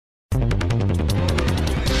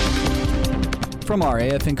From our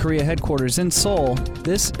AF in Korea headquarters in Seoul,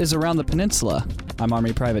 this is Around the Peninsula. I'm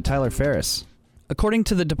Army Private Tyler Ferris. According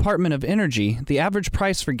to the Department of Energy, the average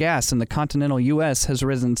price for gas in the continental U.S. has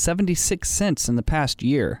risen 76 cents in the past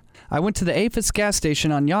year. I went to the AFIS gas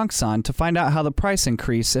station on Yongsan to find out how the price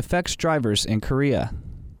increase affects drivers in Korea.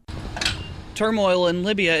 Turmoil in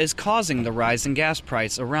Libya is causing the rise in gas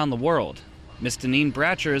price around the world. Ms. Deneen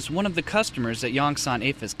Bratcher is one of the customers at Yongsan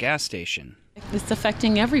AFIS gas station. It's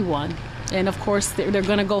affecting everyone, and of course they're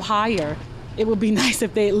going to go higher. It would be nice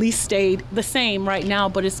if they at least stayed the same right now,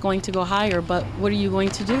 but it's going to go higher. But what are you going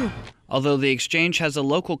to do? Although the exchange has a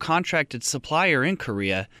local contracted supplier in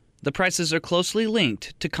Korea, the prices are closely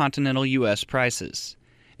linked to continental U.S. prices.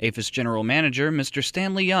 AFIS General Manager Mr.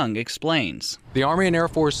 Stanley Young explains. The Army and Air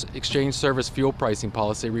Force Exchange Service fuel pricing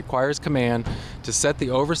policy requires Command to set the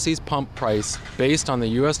overseas pump price based on the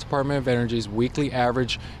U.S. Department of Energy's weekly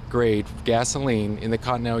average grade gasoline in the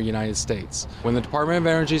continental United States. When the Department of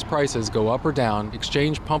Energy's prices go up or down,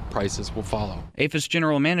 exchange pump prices will follow. AFIS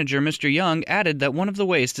General Manager Mr. Young added that one of the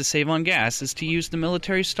ways to save on gas is to use the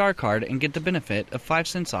military Star Card and get the benefit of 5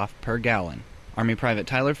 cents off per gallon. Army Private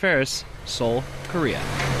Tyler Ferris, Seoul, Korea.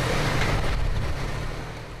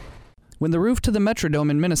 When the roof to the Metrodome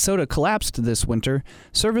in Minnesota collapsed this winter,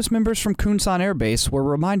 service members from Kunsan Air Base were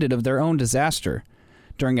reminded of their own disaster.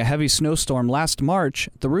 During a heavy snowstorm last March,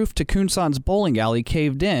 the roof to Kunsan's bowling alley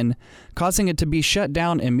caved in, causing it to be shut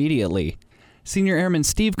down immediately. Senior Airman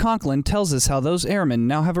Steve Conklin tells us how those airmen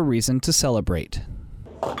now have a reason to celebrate.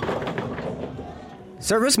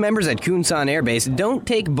 Service members at Kunsan Air Base don't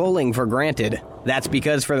take bowling for granted. That's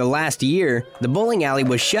because for the last year, the bowling alley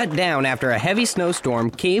was shut down after a heavy snowstorm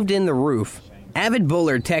caved in the roof. Avid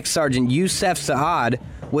bowler Tech Sergeant Youssef Saad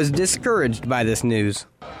was discouraged by this news.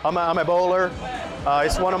 I'm a bowler.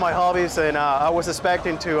 It's one of my hobbies, and I was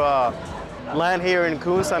expecting to land here in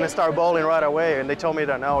Kunsan and start bowling right away, and they told me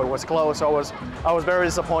that no, it was closed, so I was very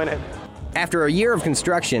disappointed. After a year of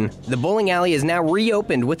construction, the bowling alley is now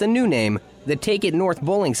reopened with a new name, the Take It North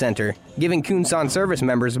Bowling Center, giving Kunsan service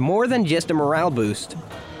members more than just a morale boost.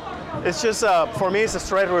 It's just, for me, it's a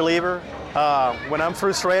stress reliever. When I'm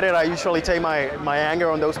frustrated, I usually take my anger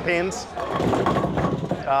on those pins.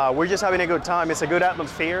 We're just having a good time. It's a good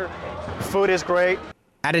atmosphere. Food is great.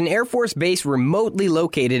 At an Air Force base remotely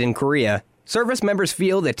located in Korea, service members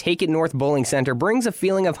feel the Take It North Bowling Center brings a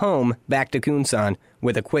feeling of home back to Kunsan,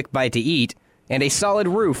 with a quick bite to eat and a solid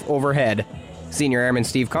roof overhead. Senior Airman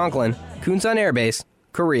Steve Conklin, Kunsan Air Base,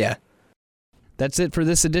 Korea. That's it for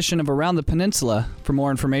this edition of Around the Peninsula. For more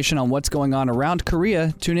information on what's going on around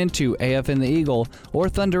Korea, tune into AF in the Eagle or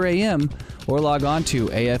Thunder AM, or log on to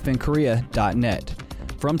afinkorea.net.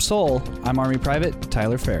 From Seoul, I'm Army Private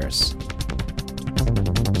Tyler Ferris.